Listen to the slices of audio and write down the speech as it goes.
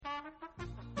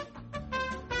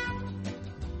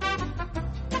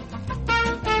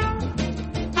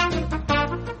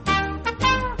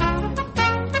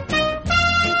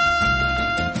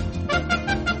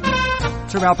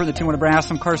Sir Malper, the 2-1 Brass.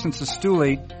 I'm Carson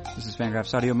Sestouli. This is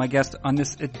Fangraphs Audio. My guest on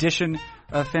this edition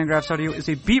of Fangraphs Audio is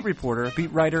a beat reporter, a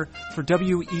beat writer for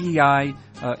WEEI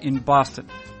in Boston.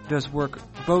 Does work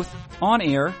both on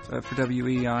air for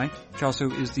WEEI, which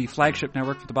also is the flagship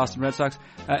network for the Boston Red Sox,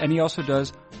 and he also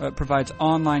provides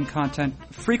online content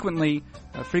frequently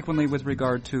with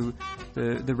regard to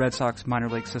the Red Sox minor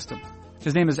league system.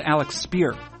 His name is Alex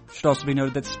Spear. It should also be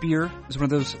noted that Spear is one of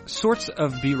those sorts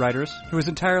of beat writers who is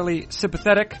entirely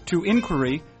sympathetic to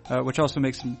inquiry, which also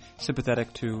makes him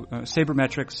sympathetic to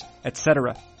sabermetrics,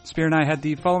 etc. Spear and I had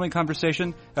the following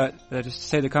conversation, that is to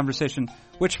say the conversation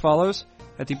which follows,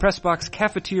 at the Press Box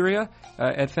Cafeteria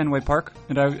at Fenway Park.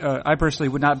 And I personally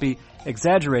would not be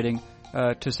exaggerating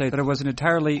to say that it was an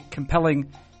entirely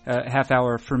compelling half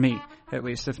hour for me, at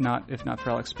least, if not for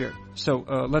Alex Spear. So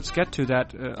let's get to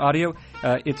that audio.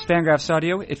 It's Fangraphs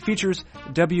Audio. It features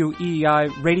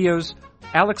WEEI Radio's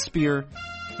Alex Spear,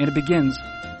 and it begins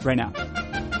right now.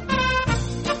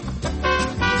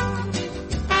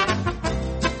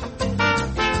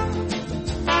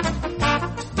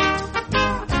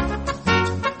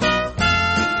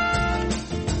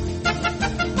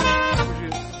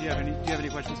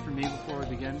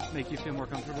 Make you feel more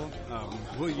comfortable?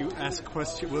 Will you ask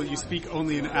questions? Will you speak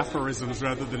only in aphorisms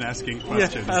rather than asking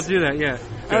questions? Yeah, I'll do that. Yeah,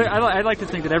 I like to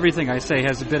think that everything I say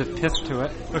has a bit of pith to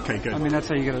it. Okay, good. I mean, that's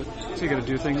how you gotta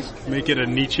do things. Make it a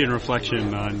Nietzschean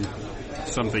reflection on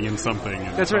something and something.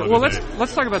 And that's right. Well,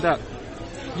 let's talk about that.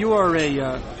 You are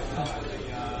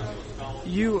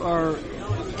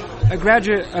a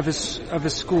graduate of a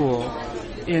school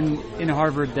in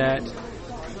Harvard that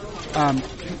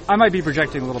I might be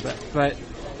projecting a little bit, but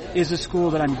is a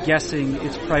school that I'm guessing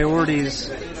its priorities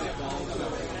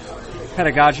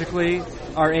pedagogically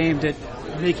are aimed at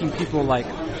making people like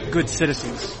good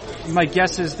citizens. My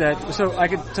guess is that, so I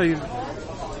could tell you,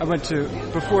 I went to,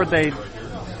 before they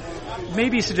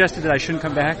maybe suggested that I shouldn't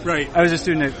come back. Right. I was a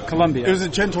student at Columbia. It was a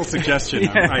gentle suggestion,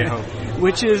 yeah. I hope.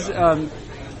 Which is,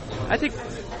 I think,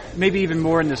 maybe even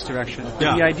more in this direction.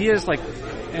 Yeah. The idea is like,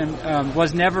 and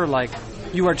was never like,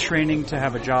 you are training to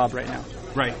have a job right now.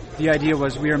 Right. The idea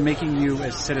was we are making you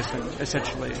a citizen,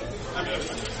 essentially.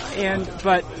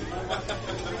 But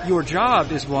your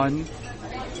job is one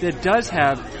that does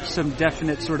have some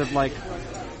definite sort of like,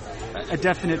 a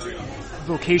definite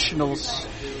vocational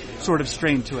sort of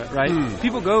strain to it, right?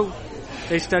 People go,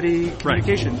 they study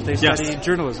communications, they study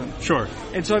journalism. Sure.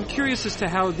 And so I'm curious as to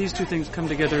how these two things come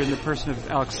together in the person of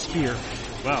Alex Spear.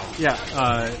 Well, yeah.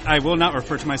 I will not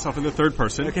refer to myself in the third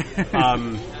person. Okay.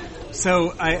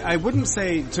 So I wouldn't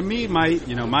say, to me,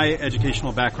 my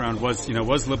educational background was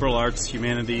liberal arts,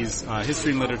 humanities,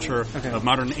 history and literature of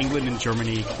modern England and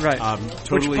Germany. Right.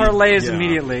 Totally, which parlays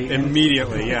immediately.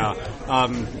 Immediately, yeah.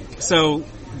 So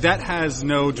that has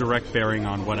no direct bearing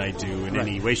on what I do in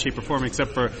any way, shape, or form,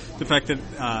 except for the fact that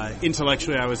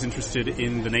intellectually I was interested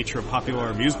in the nature of popular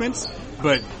amusements,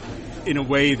 but in a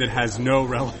way that has no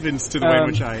relevance to the way in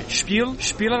which I... Spiel?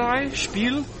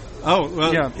 Oh,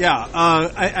 well, yeah.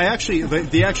 I actually,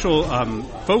 the actual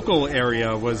focal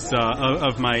area was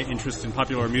of my interest in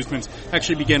popular amusements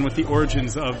actually began with the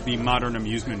origins of the modern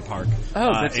amusement park. Oh,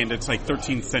 and it's like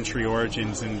 13th century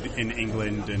origins in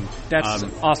England, and that's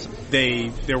awesome.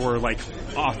 There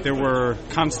were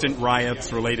constant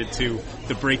riots related to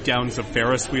the breakdowns of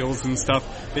Ferris wheels and stuff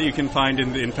that you can find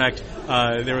in fact,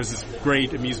 there was this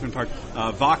great amusement park,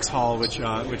 Vauxhall, which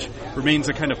remains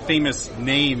a kind of famous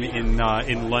name in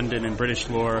London and British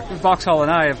lore. Vauxhall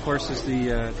and I, of course, is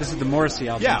this is the Morrissey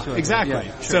album. Yeah, too, exactly.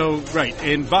 Yeah, sure. So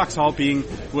and Vauxhall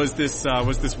was this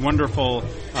wonderful.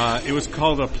 It was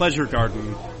called a pleasure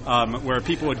garden. Where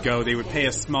people would go, they would pay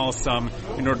a small sum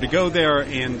in order to go there,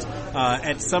 and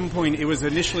at some point it was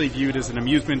initially viewed as an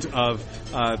amusement of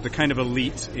the kind of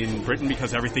elite in Britain,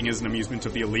 because everything is an amusement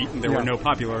of the elite, and there were no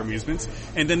popular amusements.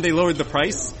 And then they lowered the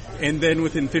price, and then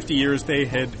within 50 years they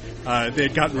had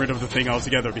gotten rid of the thing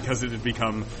altogether because it had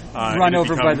become run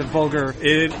over by the vulgar.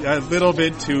 A little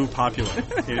bit too popular,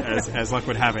 as luck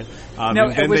would have it. And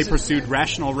then they pursued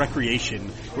rational recreation,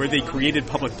 where they created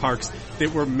public parks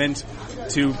that were meant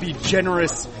to be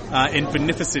generous and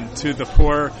beneficent to the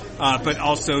poor, but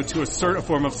also to assert a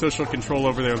form of social control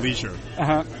over their leisure.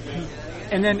 Uh-huh.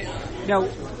 And then, now,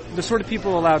 the sort of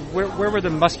people allowed, where were the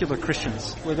muscular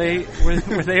Christians? Were they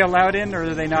allowed in, or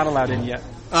are they not allowed in yet?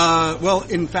 Well,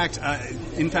 in fact,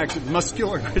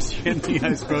 muscular Christianity,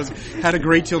 I suppose, had a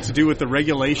great deal to do with the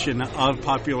regulation of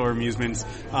popular amusements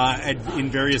in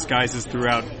various guises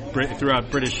throughout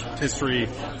British history,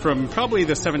 from probably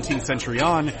the 17th century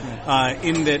on.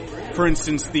 In that, for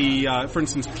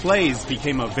instance, plays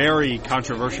became a very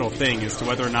controversial thing as to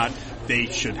whether or not they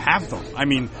should have them. I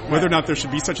mean, whether or not there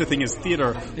should be such a thing as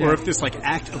theater, or if this like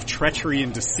act of treachery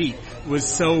and deceit was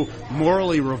so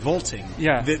morally revolting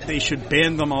that they should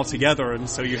ban them altogether. And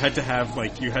so you had to have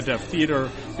theater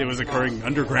that was occurring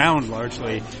underground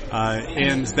largely,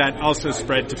 and that also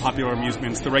spread to popular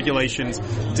amusements. The regulations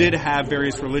did have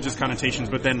various religious connotations,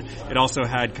 but then it also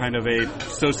had kind of a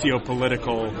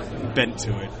socio-political bent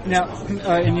to it. Now,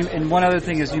 and one other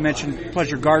thing is you mentioned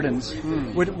pleasure gardens.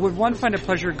 Would one find a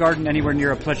pleasure garden anywhere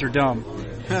near a pleasure dome?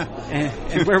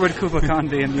 and where would Kubla Khan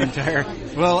be in the entire...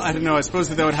 Well, I don't know. I suppose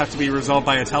that would have to be resolved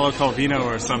by Italo Calvino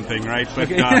or something, right? But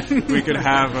we could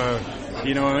have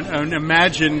an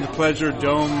imagined pleasure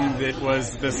dome that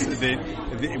was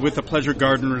with a pleasure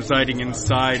garden residing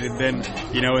inside, and then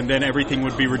everything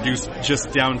would be reduced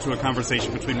just down to a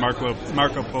conversation between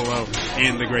Marco Polo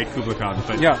and the great Kubla Khan.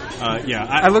 But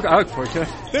I look forward to it.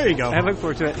 There you go. I look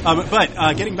forward to it.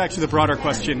 But getting back to the broader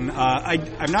question,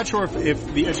 I'm not sure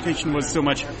if the education was so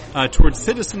much towards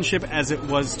citizenship as it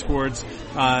was towards,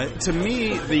 to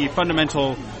me, the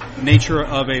fundamental nature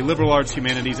of a liberal arts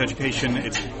humanities education.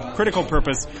 Its critical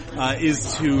purpose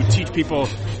is to teach people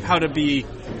how to be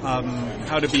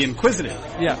inquisitive.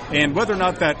 Yeah. And whether or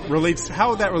not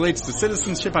how that relates to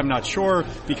citizenship, I'm not sure,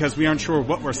 because we aren't sure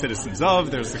what we're citizens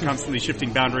of. There's the constantly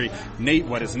shifting boundary.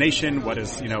 What is nation? What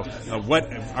is,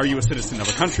 what, are you a citizen of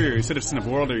a country? Are you a citizen of a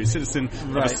world? Are you a citizen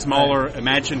of a smaller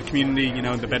imagined community, in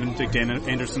the Benedict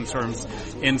Anderson terms?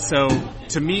 And so,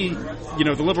 to me,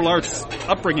 the liberal arts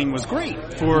upbringing was great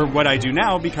for what I do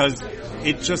now, because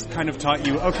it just kind of taught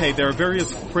you, okay, there are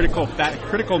various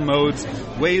critical modes,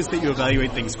 ways that you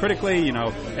evaluate things critically.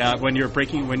 When you're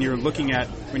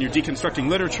deconstructing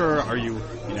literature, are you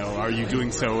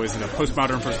doing so? Is it a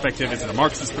postmodern perspective? Is it a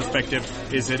Marxist perspective?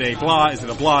 Is it a blah? Is it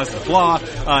a blah? Is it a blah?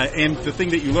 And the thing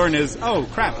that you learn is, oh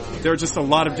crap, there are just a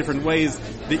lot of different ways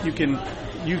that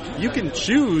you can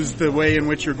choose the way in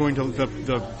which you're going to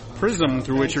the prism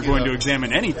through which you're going to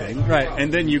examine anything. Right.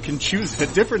 And then you can choose a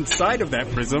different side of that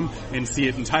prism and see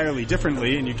it entirely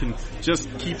differently, and you can just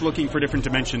keep looking for different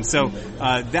dimensions. So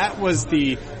that was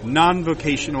the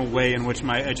non-vocational way in which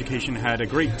my education had a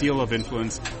great deal of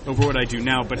influence over what I do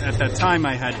now. But at that time,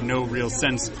 I had no real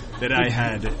sense that I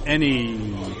had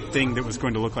anything that was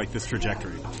going to look like this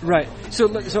trajectory. Right. So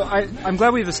I'm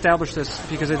glad we've established this,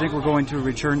 because I think we're going to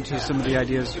return to some of the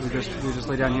ideas we just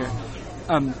laid down here.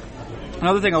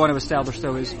 Another thing I want to establish,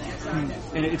 though, is,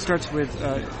 and it starts with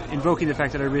invoking the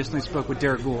fact that I recently spoke with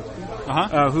Derek Gould,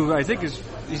 who I think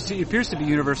he appears to be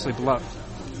universally beloved.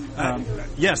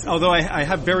 Yes, although I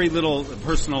have very little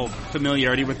personal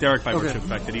familiarity with Derek by virtue of the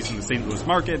fact that he's in the St. Louis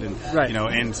market, and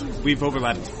and we've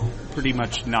overlapped pretty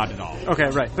much not at all.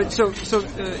 Okay, right. But so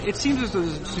it seems as though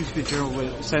there seems to be a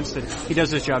general sense that he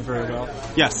does his job very well.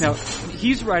 Yes. Now,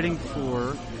 he's writing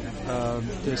for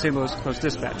the St. Louis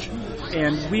Post-Dispatch,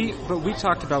 and we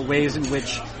talked about ways in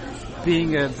which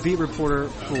being a beat reporter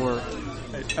for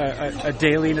a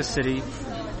daily in a city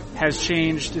has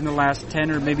changed in the last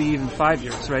 10 or maybe even 5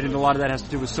 years, right? And a lot of that has to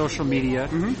do with social media.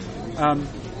 Mm-hmm.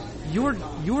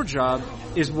 Your job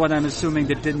is what I'm assuming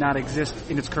that did not exist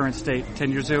in its current state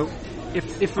 10 years ago.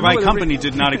 If my company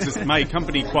did not exist. My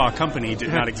company, qua company,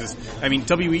 did not exist. I mean,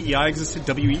 WEEI existed.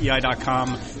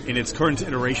 WEEI.com in its current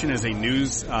iteration as a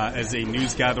news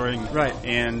gathering, right?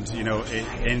 And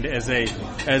and as a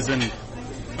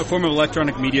form of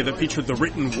electronic media that featured the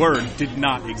written word did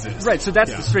not exist. Right. So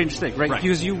that's the strange thing, right?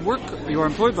 Because you are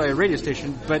employed by a radio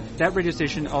station, but that radio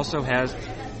station also has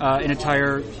an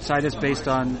entire site that's based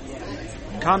on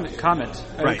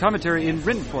commentary in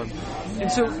written form. And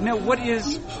so now, what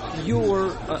is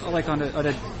your on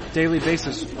a daily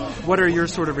basis? What are your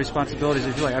sort of responsibilities,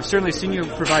 if you like? I've certainly seen you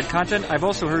provide content. I've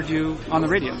also heard you on the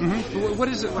radio. Mm-hmm. What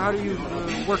is it? How do you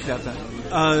work that then?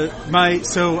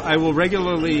 So I will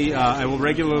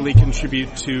regularly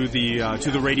contribute to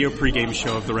the radio pregame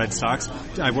show of the Red Sox.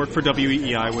 I work for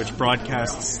WEEI, which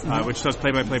broadcasts, which does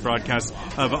play-by-play broadcasts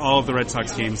of all of the Red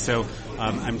Sox games. So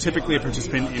I'm typically a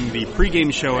participant in the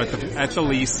pregame show at the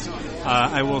least.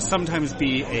 I will sometimes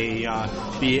be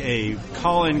a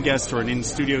call-in guest or an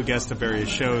in-studio guest of various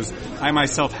shows. I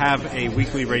myself have a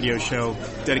weekly radio show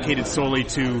dedicated solely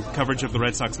to coverage of the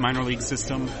Red Sox minor league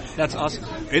system. That's awesome.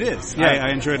 It is. Yeah.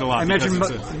 I enjoy it a lot. I imagine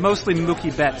mostly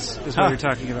Mookie Betts is what you're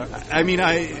talking about. I mean,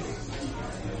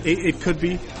 it could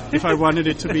be, if I wanted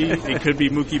it to be. It could be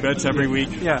Mookie Betts every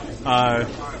week. Yeah.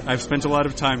 I've spent a lot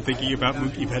of time thinking about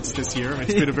Mookie Betts this year.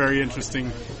 It's been a very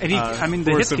interesting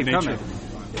the hits keep coming.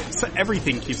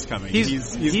 everything keeps coming.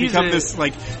 He's become this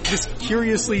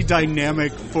curiously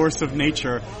dynamic force of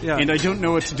nature, and I don't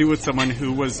know what to do with someone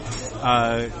who was,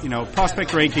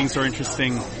 prospect rankings are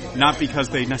interesting, not because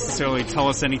they necessarily tell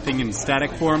us anything in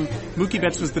static form. Mookie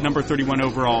Betts was the number 31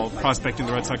 overall prospect in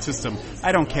the Red Sox system.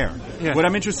 I don't care. Yeah. What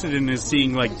I'm interested in is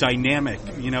seeing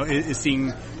is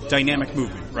seeing dynamic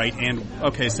movement, right? And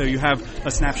okay, so you have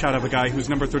a snapshot of a guy who's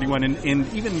number 31,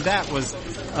 and even that was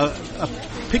a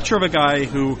picture of a guy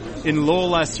who in Lowell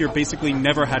last year basically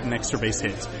never had an extra base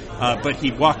hit, but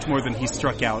he walked more than he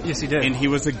struck out. Yes, he did. And he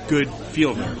was a good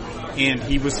fielder. And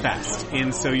he was fast,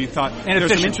 and so you thought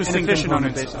there's some interesting efficient on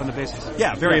the bases.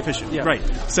 Yeah, very efficient. Yeah. Right.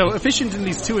 So efficient in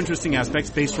these two interesting aspects: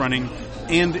 base running,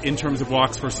 and in terms of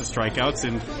walks versus strikeouts.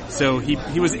 And so he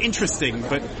was interesting,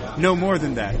 but no more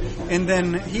than that. And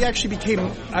then he actually became.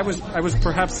 I was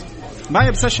perhaps. My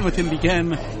obsession with him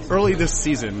began early this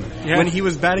season when he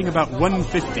was batting about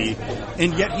 150,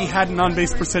 and yet he had an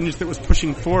on-base percentage that was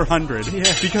pushing 400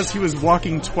 because he was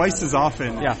walking twice as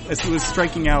often as he was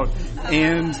striking out.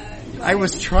 And I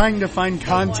was trying to find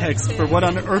context for what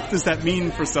on earth does that mean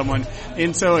for someone.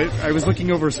 And so I was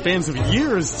looking over spans of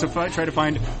years to try to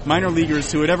find minor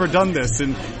leaguers who had ever done this,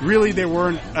 and really there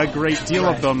weren't a great deal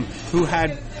of them who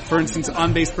had, for instance,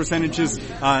 on-base percentages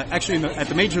actually at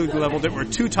the major league level that were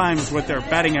 2 times what their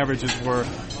batting averages were.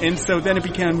 And so then it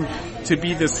began to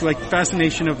be this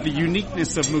fascination of the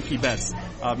uniqueness of Mookie Betts.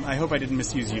 I hope I didn't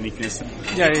misuse uniqueness.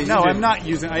 I'm not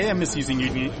using. I am misusing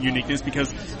uniqueness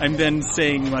because I'm then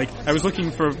saying I was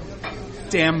looking for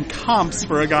damn comps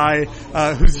for a guy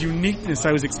whose uniqueness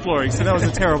I was exploring. So that was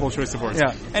a terrible choice of words.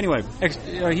 Yeah. Anyway,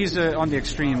 he's on the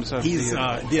extremes of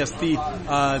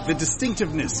the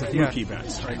distinctiveness of Mookie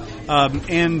Betts, right?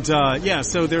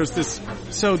 So there's this.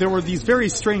 So there were these very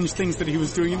strange things that he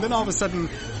was doing, and then all of a sudden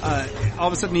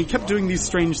he kept doing these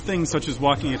strange things, such as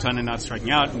walking a ton and not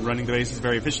striking out and running the bases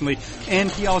very efficiently. And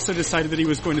he also decided that he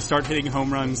was going to start hitting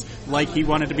home runs like he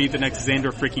wanted to be the next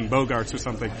Xander freaking Bogaerts or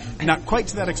something. Not quite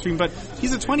to that extreme, but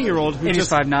he's a 20-year-old who just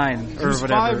 5'9" or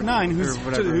whatever. 5'9",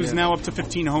 who's now up to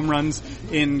 15 home runs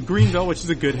in Greenville, which is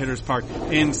a good hitter's park,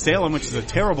 and Salem, which is a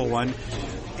terrible one.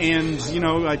 And,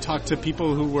 I talked to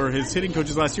people who were his hitting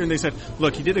coaches last year, and they said,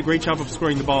 look, he did a great job of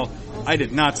scoring the ball. I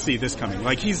did not see this coming.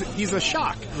 He's a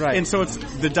shock. Right. And so it's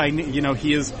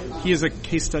he is a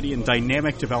case study in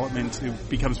dynamic development who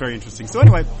becomes very interesting. So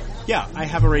anyway, I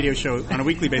have a radio show on a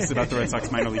weekly basis about the Red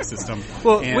Sox minor league system.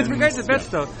 Well, with regards to Betts,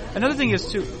 though, another thing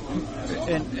is, too,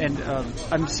 and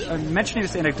I'm mentioning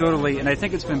this anecdotally, and I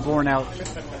think it's been borne out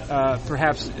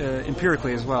perhaps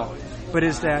empirically as well, but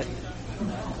is that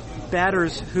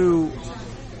batters who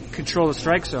control the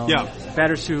strike zone,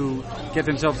 batters who get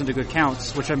themselves into good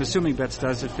counts, which I'm assuming Betts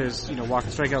does if his walk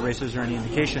and strikeout races are any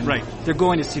indication, they're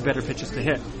going to see better pitches to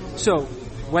hit. So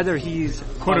whether he's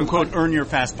quote-unquote earn your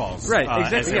fastballs, right,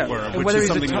 exactly, as it were, which is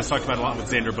something that was talked about a lot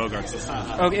with Xander Bogaerts this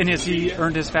time. Okay, and has he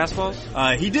earned his fastballs?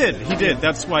 He did.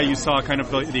 That's why you saw kind of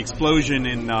the explosion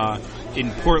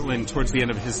in Portland towards the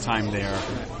end of his time there.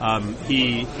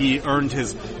 He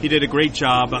did a great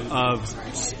job of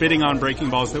spitting on breaking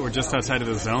balls that were just outside of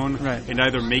the zone, and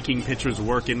either making pitchers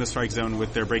work in the strike zone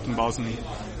with their breaking balls. And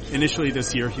initially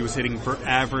this year he was hitting for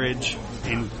average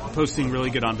and posting really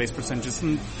good on-base percentages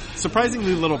and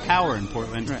surprisingly little power in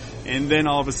Portland. Right. And then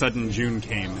all of a sudden June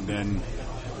came, and then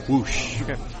whoosh.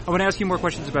 Okay. I want to ask you more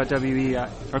questions about WEI.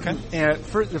 Okay.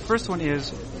 The first one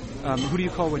is, who do you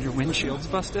call when your windshield's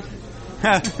busted?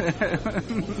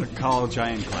 Call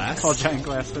Giant Glass. Call Giant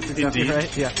Glass. That's exactly Indeed.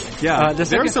 right. Yeah. Yeah.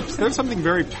 There's something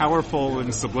very powerful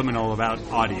and subliminal about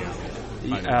audio.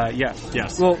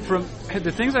 Yes. Well, from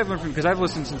the things I've learned because I've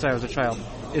listened since I was a child,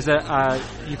 is that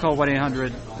you call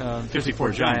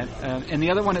 1-800-54-GIANT, and the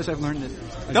other one is I've learned that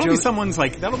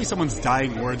that'll be someone's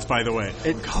dying words. By the way,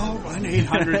 call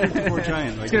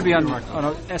 1-800-54-GIANT. It's going to be on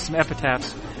some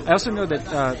epitaphs. I also know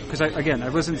that because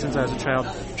I've listened since I was a child.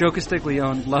 Joe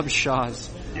Castiglione loves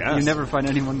Shaw's. Yes. You never find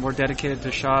anyone more dedicated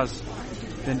to Shaw's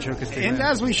than Joe Castiglione. And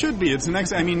as we should be. It's the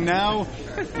next. I mean, now,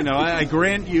 I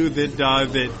grant you that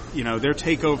their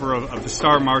takeover of the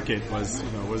Star market was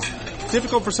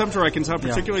difficult for some to reconcile,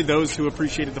 particularly those who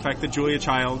appreciated the fact that Julia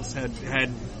Childs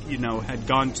had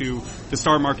gone to the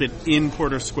Star market in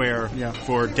Porter Square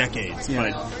for decades.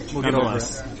 Yeah. But we'll get over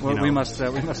it. Well, we must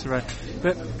survive.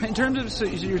 But in terms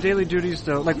of your daily duties,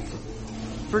 though, like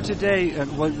for today,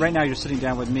 right now you're sitting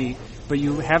down with me. but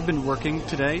you have been working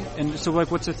today. And so, like,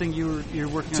 what's the thing you're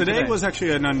working on today? Today was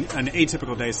actually an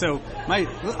atypical day. So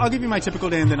I'll give you my typical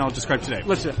day, and then I'll describe today.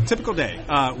 Let's do it. Typical day.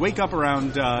 Wake up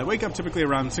typically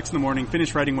around 6 in the morning.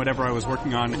 Finish writing whatever I was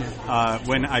working on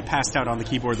when I passed out on the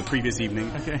keyboard the previous evening.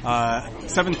 Okay.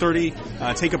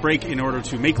 7:30. Take a break in order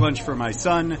to make lunch for my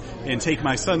son and take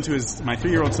my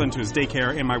 3-year-old son to his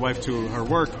daycare and my wife to her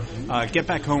work. Get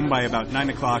back home by about 9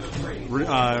 o'clock.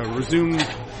 Resume.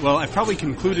 Well,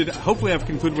 hopefully I've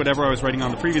concluded whatever I was writing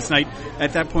on the previous night.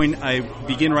 At that point, I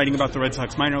begin writing about the Red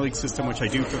Sox minor league system, which I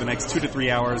do for the next 2 to 3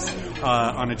 hours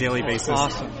on a daily basis.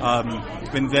 Awesome.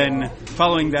 And then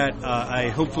following that, I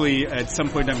hopefully at some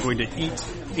point I'm going to eat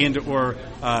and or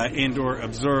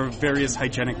observe various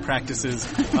hygienic practices,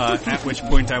 at which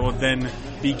point I will then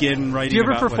begin writing. Do you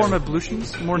ever about perform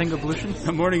ablutions, morning ablutions?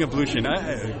 A morning ablution.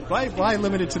 Why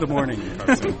limit it to the morning,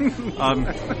 Carson?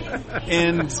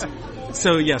 And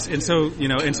so yes,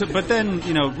 but then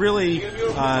really,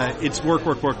 it's work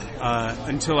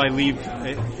until I leave.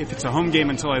 If it's a home game,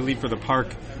 until I leave for the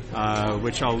park.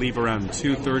 Which I'll leave around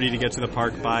 2:30 to get to the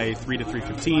park by 3 to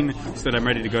 3:15, so that I'm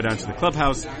ready to go down to the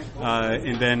clubhouse.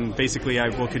 And then basically I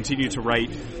will continue to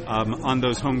write on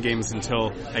those home games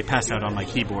until I pass out on my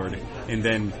keyboard, and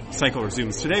then cycle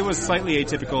resumes. Today was slightly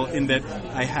atypical in that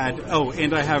I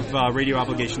have radio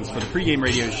obligations for the pregame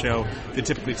radio show that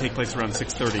typically take place around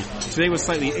 6:30. Today was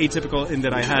slightly atypical in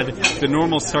that I had the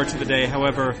normal start to the day.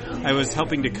 However, I was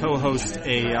helping to co-host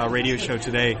a radio show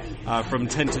today from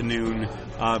 10 to noon.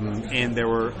 And there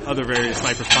were other various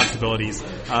life responsibilities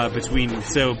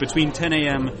between 10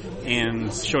 a.m.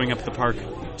 and showing up at the park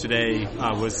today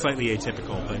was slightly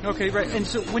atypical. But. Okay, right. And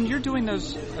so when you're doing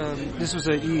those, this was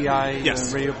a EEI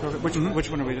radio program. Which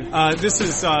one are we doing? This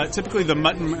is typically the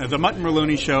Mutt and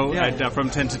Merloni show from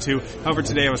 10 to 2. However,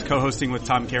 today I was co-hosting with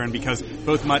Tom Karen because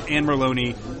both Mutt and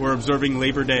Merloni were observing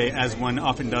Labor Day as one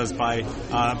often does with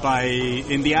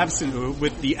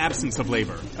the absence of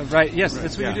labor. Right. Yes,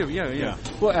 that's what you do. Yeah.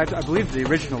 Well, I believe the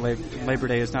original Labor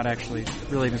Day is not actually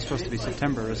really even supposed to be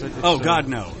September, is it? God,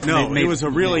 no. No, it was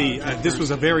this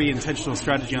was a very intentional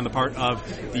strategy on the part of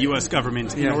the U.S.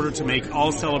 government in order to make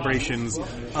all celebrations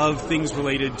of things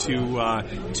related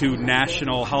to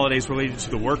national holidays related to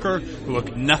the worker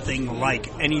look nothing like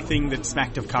anything that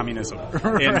smacked of communism.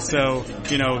 Right. And so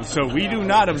we do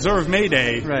not observe May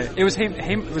Day. Right. It was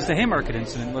the Haymarket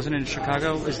incident, wasn't it, in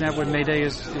Chicago? Isn't that what May Day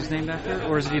is named after?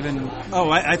 Or is it even...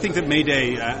 I think that May Day,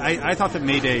 I thought that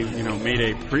May Day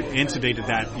antedated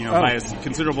that, by a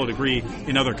considerable degree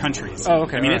in other countries. Oh,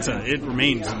 okay. I mean, it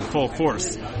remains in full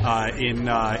force in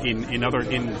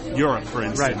Europe, for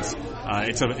instance. Right.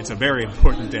 It's a very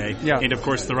important day, and of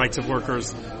course the rights of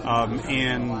workers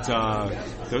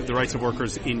the rights of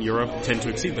workers in Europe tend to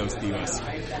exceed those of the U.S.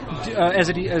 As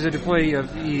a employee of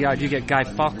EEI, do you get Guy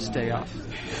Fawkes Day off?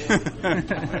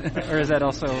 Or is that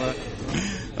also?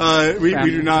 We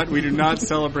do not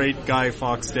celebrate Guy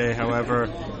Fawkes Day. However,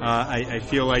 I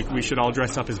feel like we should all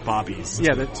dress up as bobbies.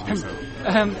 Yeah,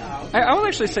 I will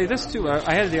actually say this too.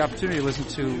 I had the opportunity to listen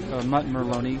to Mutt and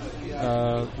Merloni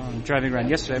driving around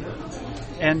yesterday,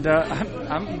 and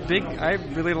I'm big. I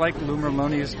really like Lou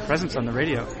Merloni's presence on the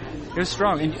radio. It was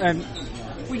strong, and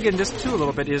we get into this too a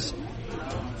little bit. Is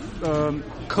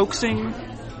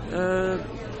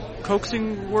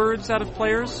coaxing words out of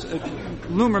players.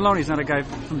 Lou Merloni's not a guy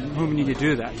from whom you need to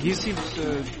do that. He seems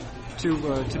to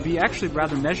be actually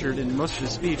rather measured in most of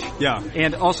his speech. Yeah.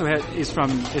 And also is from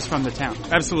the town.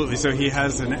 Absolutely. So he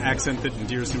has an accent that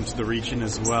endears him to the region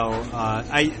as well.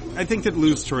 I think that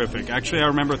Lou's terrific. Actually, I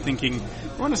remember thinking,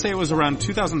 I want to say it was around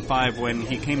 2005 when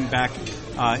he came back.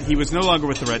 He was no longer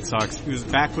with the Red Sox. He was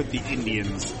back with the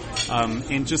Indians.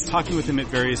 And just talking with him at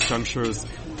various junctures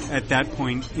at that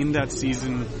point in that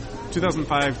season,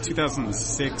 2005,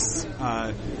 2006,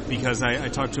 because I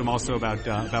talked to him also about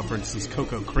for instance,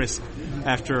 Coco Crisp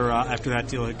after that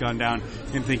deal had gone down,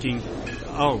 and thinking,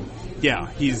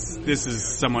 this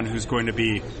is someone who's going to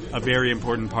be a very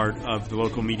important part of the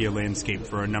local media landscape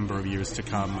for a number of years to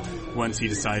come once he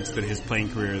decides that his playing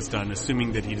career is done,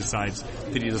 assuming that he decides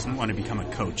that he doesn't want to become a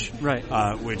coach. Right.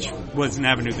 Which was an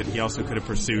avenue that he also could have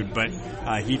pursued, but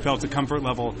he felt a comfort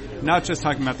level, not just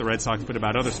talking about the Red Sox, but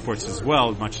about other sports as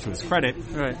well, much to his credit.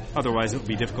 Right. Otherwise, it would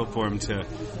be difficult for him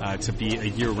to be a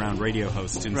year-round radio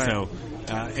host. And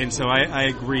so I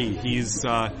agree.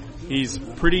 He's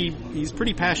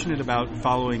pretty passionate about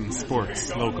following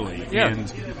sports locally. Yeah.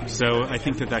 And so I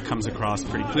think that comes across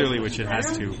pretty clearly, which it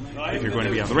has to if you're going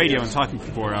to be on the radio and talking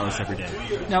for 4 hours every day.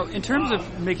 Now, in terms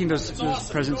of making those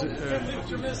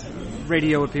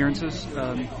radio appearances,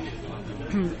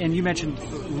 and you mentioned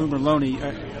Lou Merloni,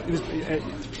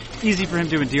 easy for him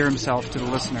to endear himself to the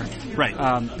listener,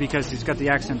 right? Because he's got the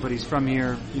accent, but he's from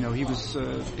here. You know, he was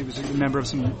a member of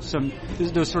some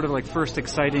those sort of like first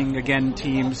exciting again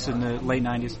teams in the late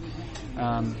 '90s.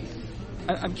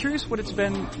 I'm curious what it's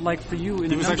been like for you.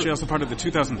 He was actually also part of the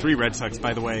 2003 Red Sox,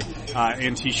 by the way,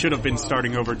 and he should have been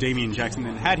starting over Damian Jackson.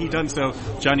 And had he done so,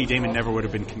 Johnny Damon never would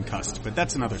have been concussed. But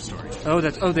that's another story.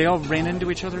 They all ran into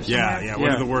each other somewhere? Yeah.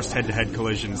 One of the worst head-to-head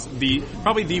collisions.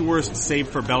 Probably the worst, save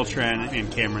for Beltran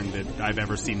and Cameron, that I've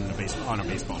ever seen on a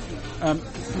baseball field.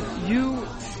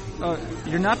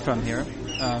 You're not from here.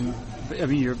 I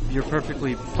mean, you're a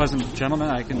perfectly pleasant gentleman.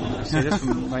 I can say this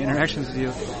from my interactions with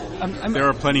you. There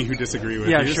are plenty who disagree with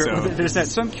you. Yeah, sure. So. There's that.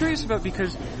 So I'm curious about,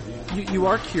 because you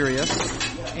are curious,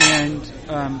 and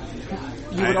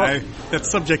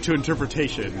that's subject to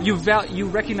interpretation. You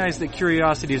recognize that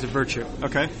curiosity is a virtue.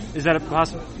 Okay. Is that a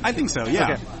possible? I think so.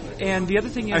 Yeah. Okay. And the other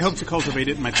thing is, I hope to cultivate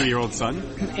it in my 3-year-old son.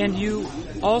 And you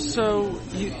also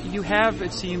you have,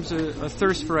 it seems, a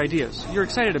thirst for ideas. You're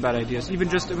excited about ideas. Even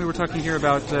we were talking here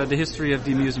about the history of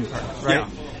the amusement park, right? Yeah.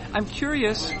 I'm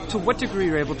curious to what degree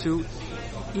you're able to,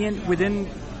 within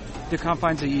the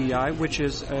confines of EEI, which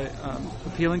is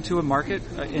appealing to a market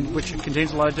in which it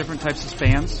contains a lot of different types of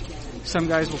fans. Some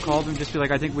guys will call them just be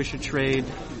like, I think we should trade,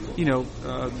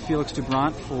 Felix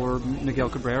Doubront for Miguel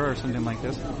Cabrera or something like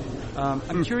this.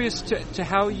 I'm curious to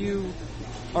how you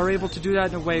are able to do that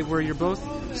in a way where you're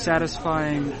both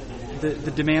satisfying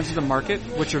the demands of the market,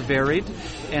 which are varied,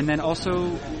 and then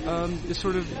also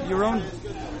sort of your own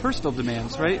personal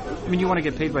demands, right? I mean, you want to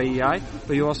get paid by EI,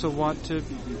 but you also want to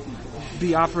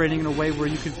be operating in a way where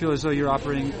you can feel as though you're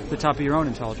operating the top of your own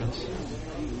intelligence.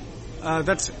 I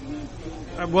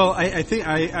think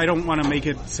I don't want to make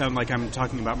it sound like I'm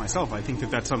talking about myself. I think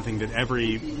that's something that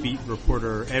every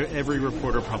reporter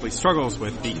probably struggles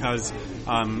with, because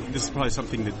this is probably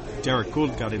something that Derek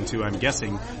Gould got into, I'm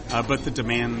guessing. But the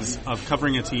demands of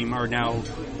covering a team are now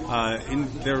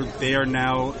they are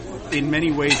now in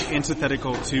many ways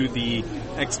antithetical to the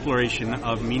exploration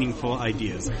of meaningful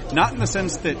ideas. Not in the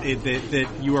sense that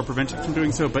you are prevented from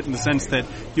doing so, but in the sense that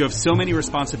you have so many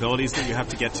responsibilities that you have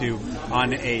to get to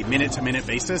on a minute-to-minute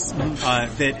basis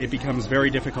that it becomes very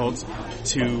difficult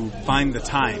to find the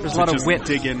time. There's a lot of wit.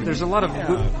 Dig in. There's a lot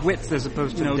of width as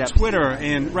opposed to depth. Twitter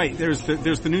and there's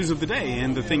the news of the day,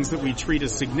 and the things that we treat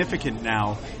as significant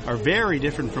now are very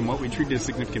different from what we treated as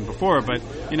significant before. But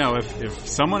if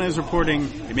someone is reporting,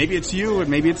 and maybe it's you and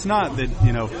maybe it's not,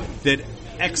 that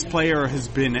X player has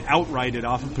been outrighted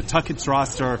off of Pawtucket's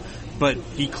roster, but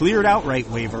he cleared outright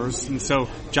waivers, and so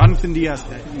Jonathan Diaz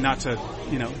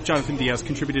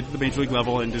contributed to the major league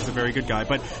level and is a very good guy,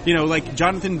 but like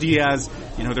Jonathan Diaz,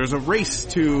 there's a race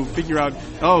to figure out,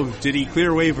 did he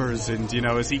clear waivers, and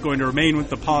is he going to remain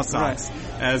with the Paw Sox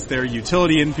as their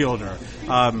utility infielder?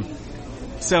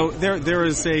 So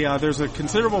there's a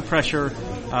considerable pressure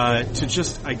to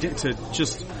just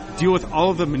deal with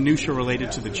all of the minutia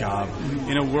related to the job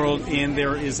in a world, and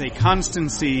there is a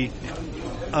constancy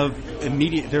of the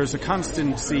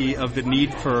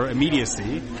need for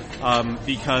immediacy,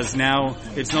 because now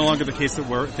it's no longer the case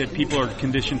that people are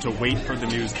conditioned to wait for the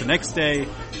news the next day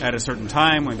at a certain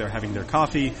time when they're having their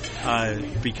coffee,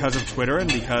 because of Twitter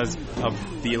and because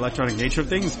of the electronic nature of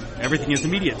things. Everything is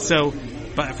immediate. So,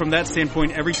 but from that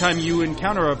standpoint, every time you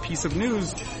encounter a piece of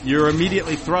news, you're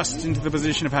immediately thrust into the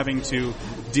position of having to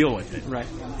deal with it. Right.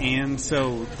 And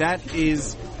so that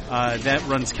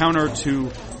runs counter to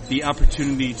the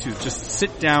opportunity to just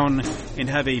sit down and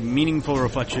have a meaningful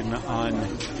reflection on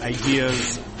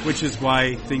ideas, which is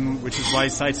why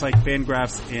sites like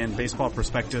Fangraphs and Baseball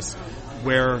Prospectus,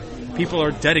 where people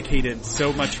are dedicated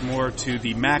so much more to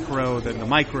the macro than the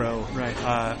micro,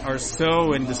 are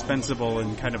so indispensable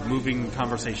in kind of moving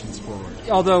conversations forward.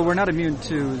 Although we're not immune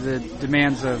to the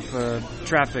demands of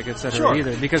traffic, et cetera,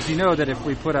 either, because that if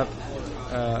we put up,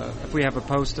 if we have a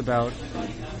post about,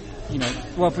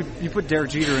 if you put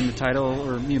Derek Jeter in the title,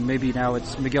 or maybe now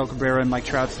it's Miguel Cabrera and Mike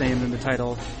Trout's name in the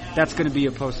title, that's going to be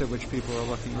a post at which people are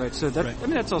looking, right? So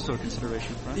that's also a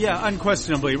consideration, right? Yeah,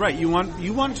 unquestionably, right. You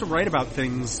want to write about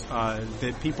things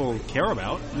that people care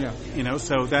about. Yeah.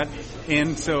 So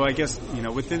I guess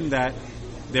within that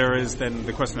there is then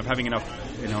the question of having enough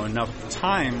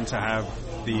time to have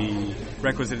the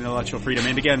requisite intellectual freedom.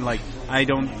 And again,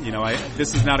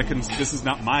 this is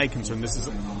not my concern. This is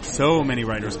so many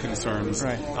writers' concerns,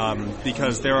 right?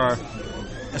 Because there are,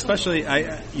 especially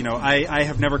I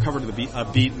have never covered a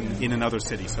beat in another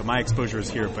city, so my exposure is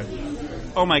here. But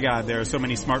oh my God, there are so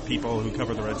many smart people who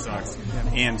cover the Red Sox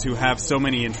and who have so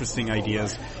many interesting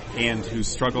ideas and who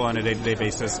struggle on a day-to-day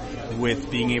basis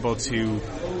with being able to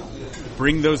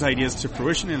bring those ideas to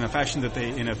fruition in a fashion that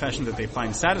they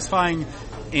find satisfying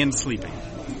and sleeping.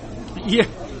 Yeah.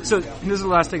 So this is the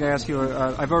last thing I ask you.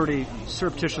 I've already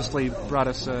surreptitiously brought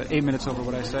us 8 minutes over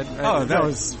what I said. That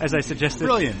was as I suggested.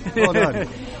 Brilliant. Well done.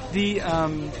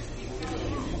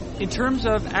 In terms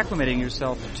of acclimating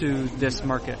yourself to this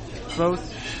market, both,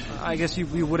 I guess you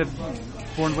would have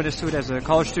borne witness to it as a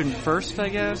college student first, I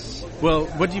guess. Well,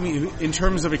 what do you mean in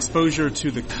terms of exposure to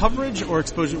the coverage or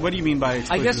exposure? What do you mean by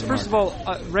exposure? I guess to the first of all,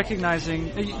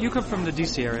 recognizing you come from the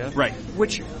DC area, right?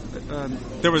 Which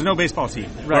there was no baseball team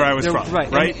where I was from,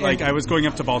 right? And I was going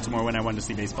up to Baltimore when I wanted to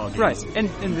see baseball games, right? And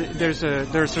there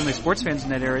are certainly sports fans in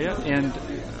that area, and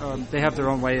they have their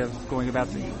own way of going about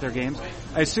their games.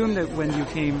 I assume that when you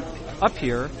came up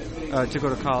here to go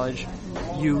to college,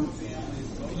 you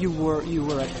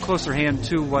were at closer hand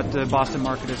to what the Boston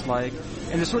market is like,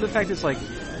 and the sort of fact is like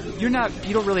you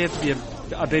don't really have to be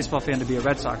a baseball fan to be a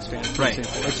Red Sox fan, for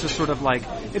example. It's just sort of like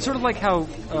how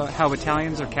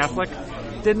Italians are Catholic.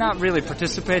 They're not really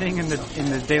participating in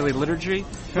the daily liturgy,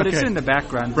 but it's in the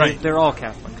background. Right. They're all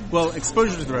Catholic. Well,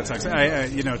 exposure to the Red Sox,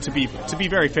 to be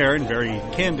very fair and very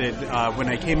candid, when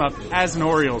I came up as an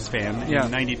Orioles fan in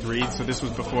 '93, so this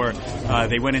was before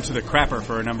they went into the crapper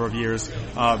for a number of years,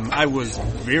 I was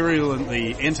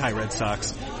virulently anti-Red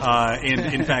Sox, and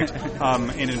in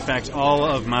fact, all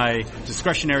of my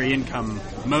discretionary income,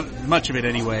 much of it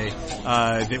anyway,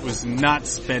 that was not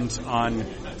spent on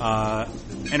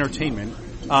entertainment.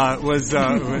 Was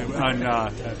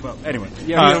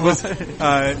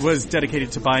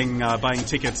dedicated to buying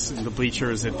tickets in the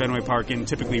bleachers at Fenway Park and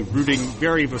typically rooting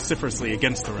very vociferously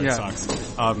against the Red Sox.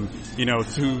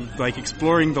 To like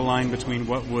exploring the line between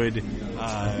what would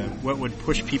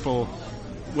push people.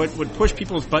 What would push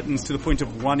people's buttons to the point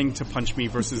of wanting to punch me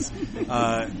versus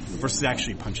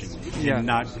actually punching me? Yeah. And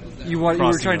not you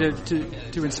were trying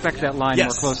to inspect that line more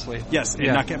closely. Yes, and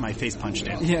not get my face punched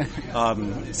in. Yeah.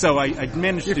 So I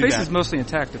managed to do that. Your face is mostly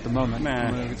intact at the moment.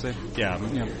 I would say. Yeah.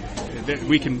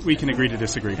 We can agree to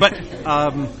disagree. But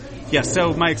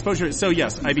so my exposure. So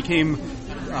yes, I became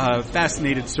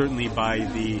fascinated certainly by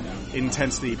the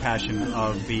intensity, passion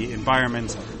of the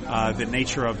environment, the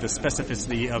nature of the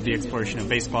specificity of the exploration of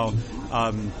baseball,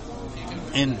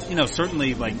 and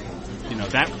certainly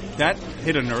that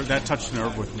hit a nerve, that touched a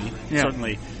nerve with me,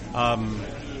 certainly,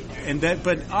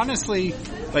 but honestly,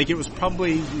 it was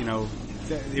probably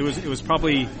it was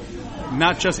probably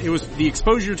not just, it was the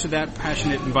exposure to that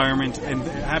passionate environment and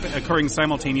occurring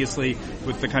simultaneously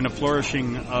with the kind of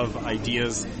flourishing of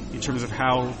ideas in terms of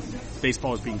how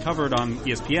baseball is being covered on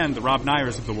ESPN, the Rob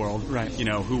Nyers of the world, right?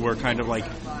 Who were kind of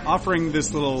offering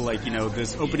this little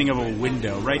this opening of a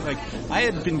window, right? I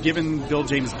had been given Bill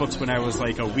James books when I was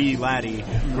a wee laddie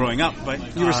growing up,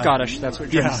 but you were Scottish. That's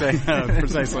what you're trying to say.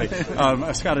 Precisely,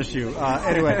 a Scottish Jew.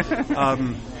 Anyway,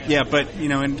 but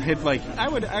and had I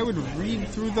would read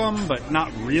through them, but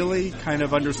not really kind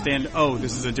of understand. Oh,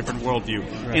 this is a different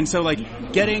worldview, right. And so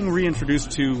getting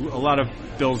reintroduced to a lot of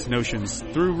Bill's notions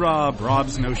through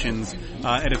Rob's notions.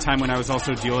 At a time when I was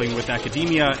also dealing with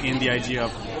academia and the idea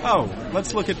of,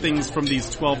 let's look at things from these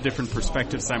 12 different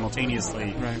perspectives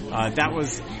simultaneously. Right. That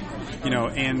was,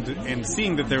 and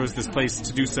seeing that there was this place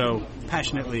to do so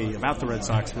passionately about the Red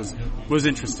Sox was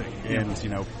interesting. Yeah.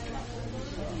 And,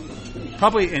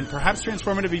 probably and perhaps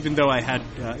transformative, even though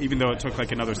it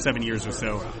took another 7 years or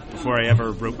so before I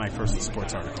ever wrote my first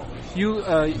sports article.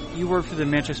 You worked for the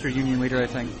Manchester Union Leader, I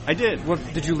think. I did.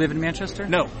 Did you live in Manchester?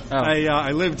 No, oh.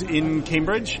 I lived in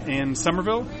Cambridge and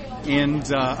Somerville, and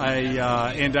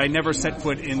I never set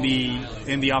foot in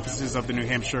the offices of the New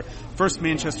Hampshire, first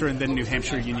Manchester and then New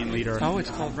Hampshire Union Leader. Oh, it's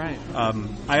called right.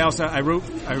 I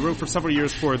wrote for several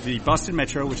years for the Boston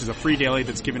Metro, which is a free daily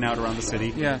that's given out around the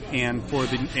city. Yeah. And for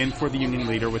the Union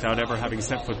Leader without ever having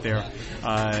set foot there.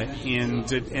 And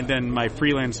then my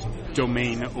freelance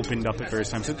domain opened up at various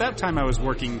times. At that time I was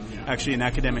working actually in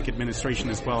academic administration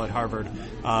as well at Harvard.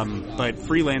 But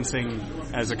freelancing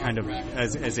as a kind of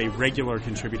as a regular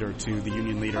contributor to the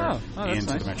Union Leader and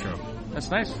to the Metro. That's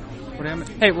nice.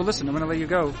 Hey, well, listen, I'm going to let you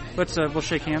go. We'll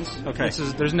shake hands. Okay. This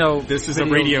is a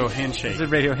radio handshake. It's a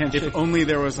radio handshake. If only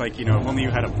there was if only you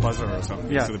had a buzzer or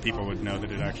something so that people would know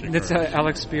that it actually occurred. That's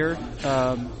Alex Spear,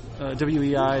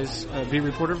 WEI's beat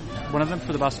reporter, one of them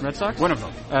for the Boston Red Sox. One of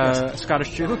them. Yes.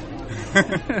 Scottish Jew.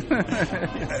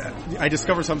 I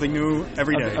discover something new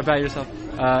every day. About yourself.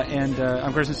 And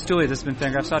I'm Carson Stuley. This has been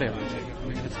Fangraphs Audio.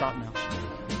 We can stop now.